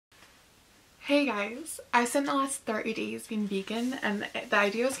Hey guys, I spent the last 30 days being vegan, and the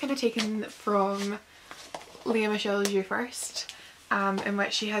idea was kind of taken from Leah Michelle's You First, in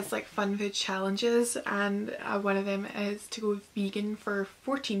which she has like fun food challenges, and one of them is to go vegan for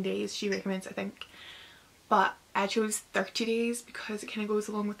 14 days she recommends, I think. But I chose 30 days because it kind of goes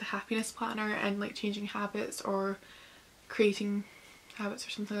along with the happiness planner and like changing habits or creating habits or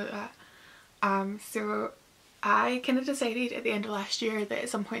something like that. So I kind of decided at the end of last year that at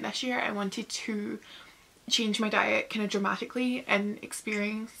some point this year I wanted to change my diet kind of dramatically and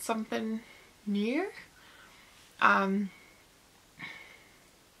experience something new. I've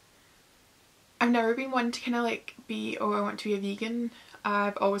never been one to kind of like be, oh, I want to be a vegan.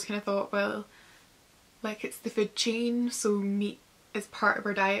 I've always kind of thought, well, like it's the food chain, so meat is part of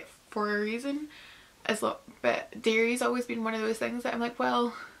our diet for a reason. But dairy's always been one of those things that I'm like,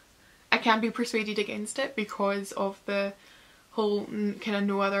 well, I can be persuaded against it because of the whole kind of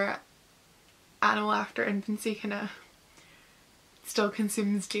no other animal after infancy kind of still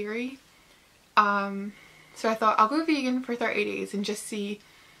consumes dairy. So I thought I'll go vegan for 30 days and just see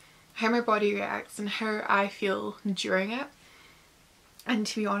how my body reacts and how I feel during it. And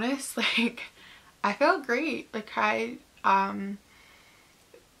to be honest, like, I felt great. Like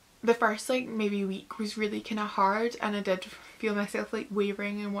the first like maybe week was really kind of hard, and I did feel myself like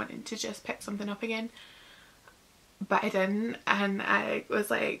wavering and wanting to just pick something up again, but I didn't, and I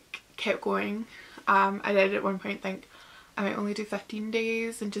was like kept going. I did at one point think I might only do 15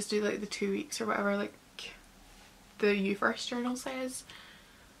 days and just do like the 2 weeks or whatever like the You First journal says,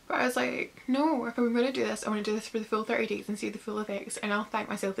 but I was like, no, if I'm going to do this, I want to do this for the full 30 days and see the full effects, and I'll thank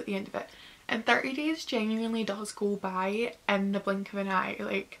myself at the end of it. And 30 days genuinely does go by in the blink of an eye.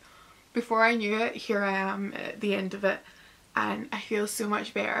 Like, before I knew it, here I am at the end of it, and I feel so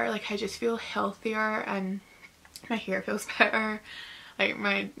much better. Like, I just feel healthier and my hair feels better, like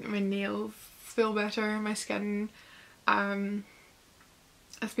my nails feel better, my skin. I've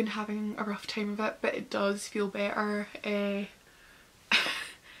been having a rough time of it, but it does feel better. I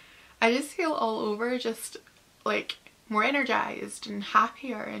just feel all over just like more energized and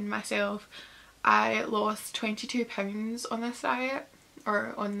happier in myself. I lost 22 pounds on this diet,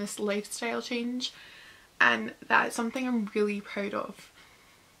 or on this lifestyle change, and that's something I'm really proud of.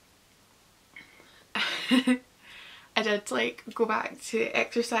 I did like go back to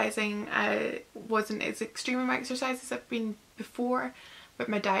exercising. I wasn't as extreme in my exercise as I've been before, but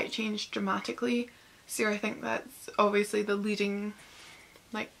my diet changed dramatically, so I think that's obviously the leading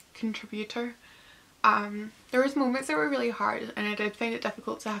like contributor. There was moments that were really hard, and I did find it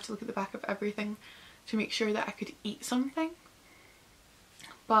difficult to have to look at the back of everything to make sure that I could eat something,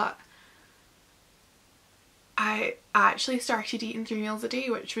 but I actually started eating 3 meals a day,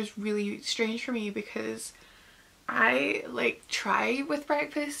 which was really strange for me because I like try with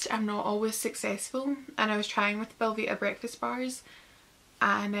breakfast. I'm not always successful, and I was trying with Belvita breakfast bars,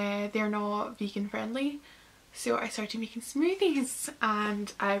 and they're not vegan friendly, so I started making smoothies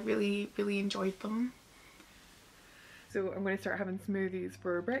and I really enjoyed them. So I'm going to start having smoothies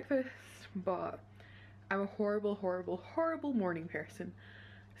for breakfast, but I'm a horrible morning person.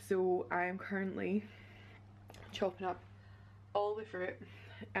 So I am currently chopping up all the fruit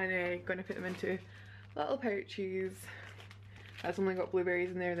and going to put them into little pouches. I've only got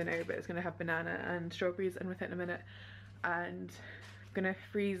blueberries in there now, but it's going to have banana and strawberries in with it in a minute, and I'm going to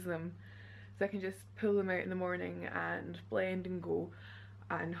freeze them so I can just pull them out in the morning and blend and go,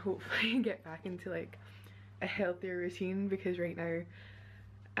 and hopefully get back into like a healthier routine, because right now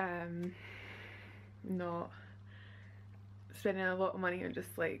not spending a lot of money on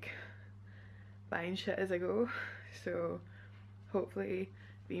just like buying shit as I go. So hopefully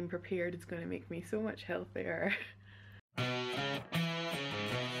being prepared is going to make me so much healthier.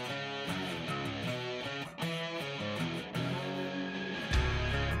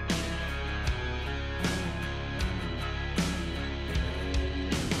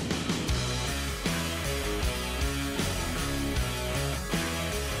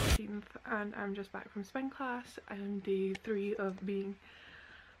 And I'm just back from spin class. I'm day 3 of being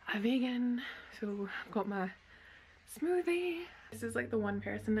a vegan, so I've got my smoothie. This is like the one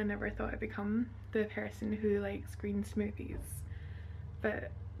person I never thought I'd become, the person who likes green smoothies,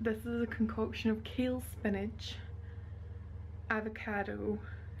 but this is a concoction of kale, spinach, avocado,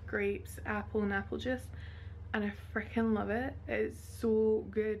 grapes, apple and apple juice, and I freaking love it. It's so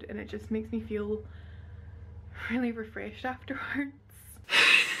good, and it just makes me feel really refreshed afterwards.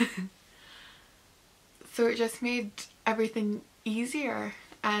 So it just made everything easier,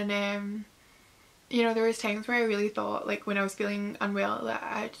 and you know, there was times where I really thought, like when I was feeling unwell, that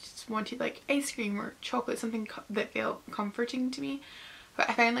I just wanted like ice cream or chocolate, something that felt comforting to me. But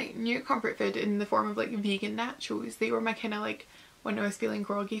I found like new comfort food in the form of like vegan nachos. They were my kind of like, when I was feeling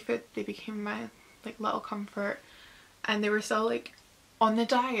groggy food, they became my like little comfort, and they were still like on the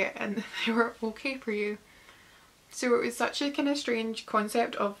diet and they were okay for you. So it was such a kind of strange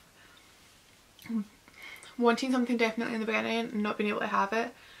concept of wanting something definitely in the beginning and not being able to have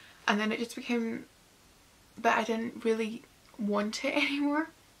it, and then it just became that I didn't really want it anymore.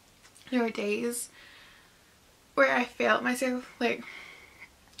 There were days where I felt myself like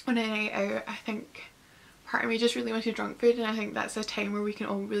on a night out, I think part of me just really wanted junk food, and I think that's a time where we can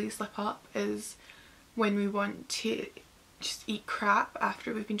all really slip up, is when we want to just eat crap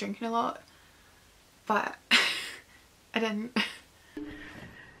after we've been drinking a lot. But I didn't. Do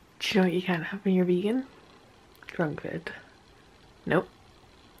you know what you can't have when you're vegan? Drunk food. Nope.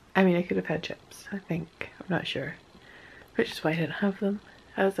 I mean, I could have had chips, I think. I'm not sure. Which is why I didn't have them.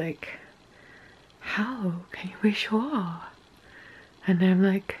 I was like, how can you be sure? And I'm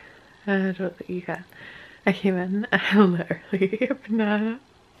like, I don't think you can. I came in and I literally ate a banana.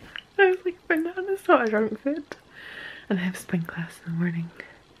 I was like, banana's not a junk food. And I have spring class in the morning.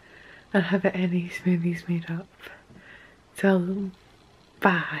 I don't have any smoothies made up. So I'll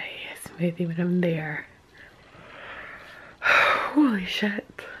buy a smoothie when I'm there. Holy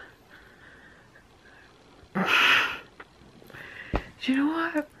shit. Do you know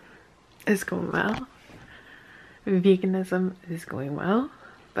what? It's going well. Veganism is going well,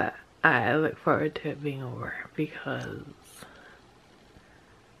 but I look forward to it being over because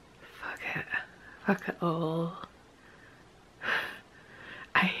fuck it all.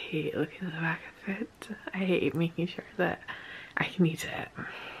 I hate looking at the back of it. I hate making sure that I can eat it.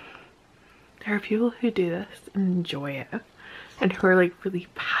 There are people who do this and enjoy it, and who are like really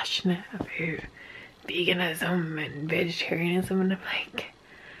passionate about veganism and vegetarianism, and I'm like,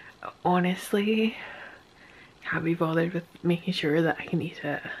 honestly, can't be bothered with making sure that I can eat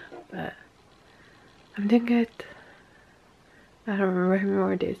it, but I'm doing good. I don't remember how many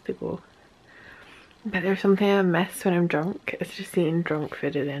more days to go. But there's something I miss when I'm drunk. It's just eating drunk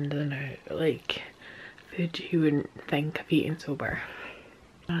food at the end of the night. Like, food you wouldn't think of eating sober.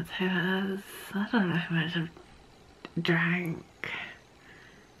 I don't know how much I've drank.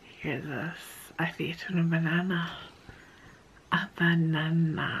 Here's this. I've eaten a banana. A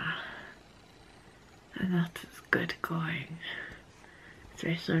banana. And that's good going.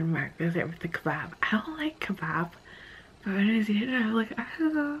 Especially when Mark goes out with the kebab. I don't like kebab. But when I was eating it, I was like, I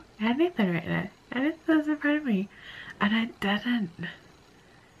don't know anything right now. Anything that's in front of me. And I didn't.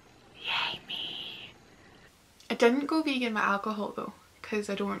 Yay me. I didn't go vegan with alcohol though, because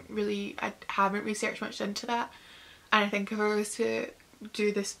I haven't researched much into that. And I think if I was to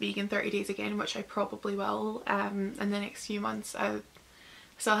do this vegan 30 days again, which I probably will in the next few months, I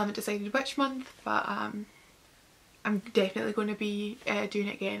still haven't decided which month, but I'm definitely going to be doing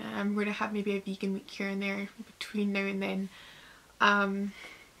it again, and I'm going to have maybe a vegan week here and there between now and then.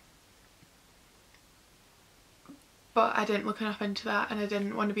 But I didn't look enough into that, and I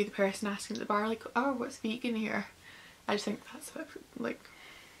didn't want to be the person asking at the bar like, oh, what's vegan here? I just think that's a bit like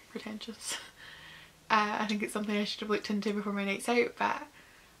pretentious. I think it's something I should have looked into before my nights out, but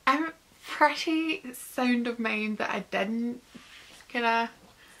I'm pretty sound of mind that I didn't kind of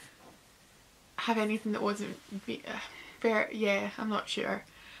have anything that wasn't very, yeah, I'm not sure.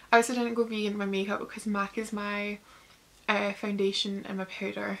 I also didn't go vegan with my makeup because MAC is my foundation and my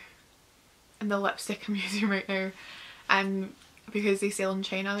powder and the lipstick I'm using right now, and because they sell in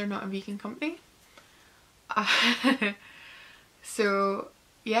China, they're not a vegan company. So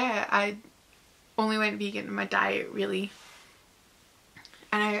yeah, I only went vegan in my diet really,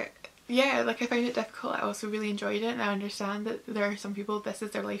 and I found it difficult. I also really enjoyed it, and I understand that there are some people, this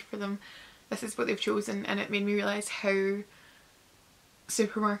is their life for them, this is what they've chosen, and it made me realise how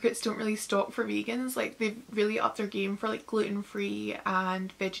supermarkets don't really stock for vegans. Like, they've really upped their game for like gluten-free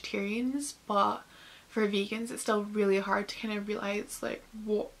and vegetarians, but for vegans it's still really hard to kind of realise like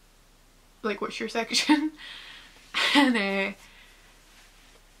what's your section. And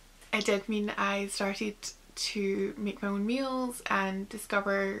it did mean I started to make my own meals and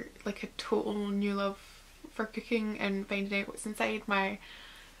discover like a total new love for cooking and finding out what's inside my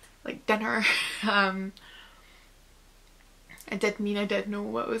like dinner. It did mean I did know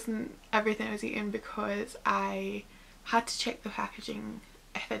what was in everything I was eating, because I had to check the packaging.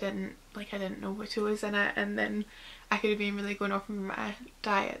 If I didn't know what was in it, and then I could have been really going off on my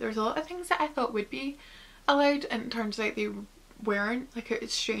diet. There was a lot of things that I thought would be allowed, and it turns out they weren't. Like,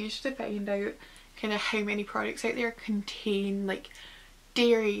 it's strange to find out kind of how many products out there contain like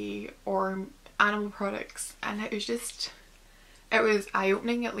dairy or animal products, and it was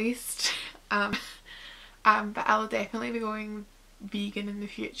eye-opening at least. But I'll definitely be going vegan in the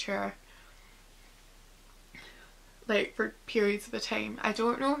future, like for periods of the time. I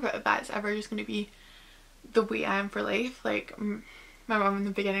don't know if that's ever just going to be the way I am for life. Like my mum in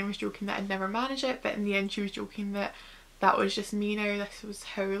the beginning was joking that I'd never manage it, but in the end she was joking that that was just me now, this was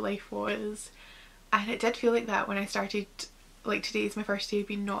how life was. And it did feel like that when I started. Like today's my first day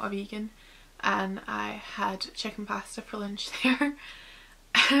being not a vegan, and I had chicken pasta for lunch there and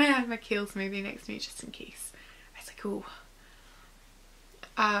I had my kale smoothie next to me just in case. I was like, oh.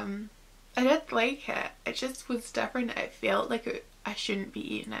 I did like it. It just was different. It felt like I shouldn't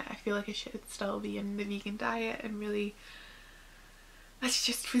be eating it. I feel like I should still be in the vegan diet, and really it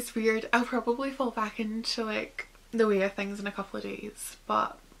just was weird. I'll probably fall back into like the way of things in a couple of days,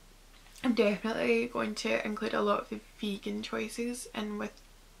 but I'm definitely going to include a lot of the vegan choices in with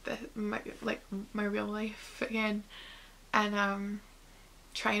my real life again, and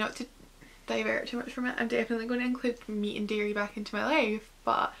try not to divert too much from it. I'm definitely going to include meat and dairy back into my life,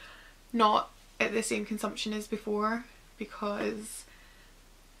 but not at the same consumption as before, because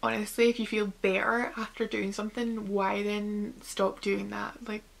honestly if you feel better after doing something, why then stop doing that?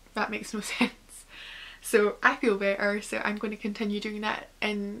 Like that makes no sense. So I feel better, so I'm going to continue doing that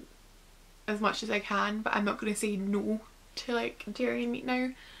in as much as I can, but I'm not going to say no to like dairy and meat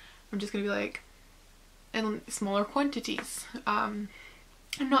now. I'm just going to be like in smaller quantities. I'm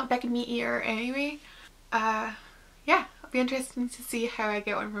not a big meat eater anyway. Yeah, it'll be interesting to see how I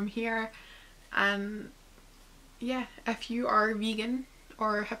get on from here. And yeah, if you are vegan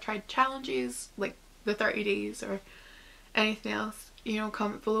or have tried challenges like the 30 days or anything else, you know,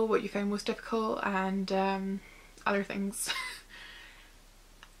 comment below what you found most difficult and other things.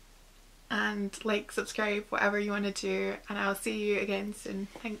 And like, subscribe, whatever you want to do, and I'll see you again soon.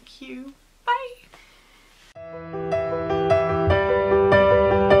 Thank you. Bye.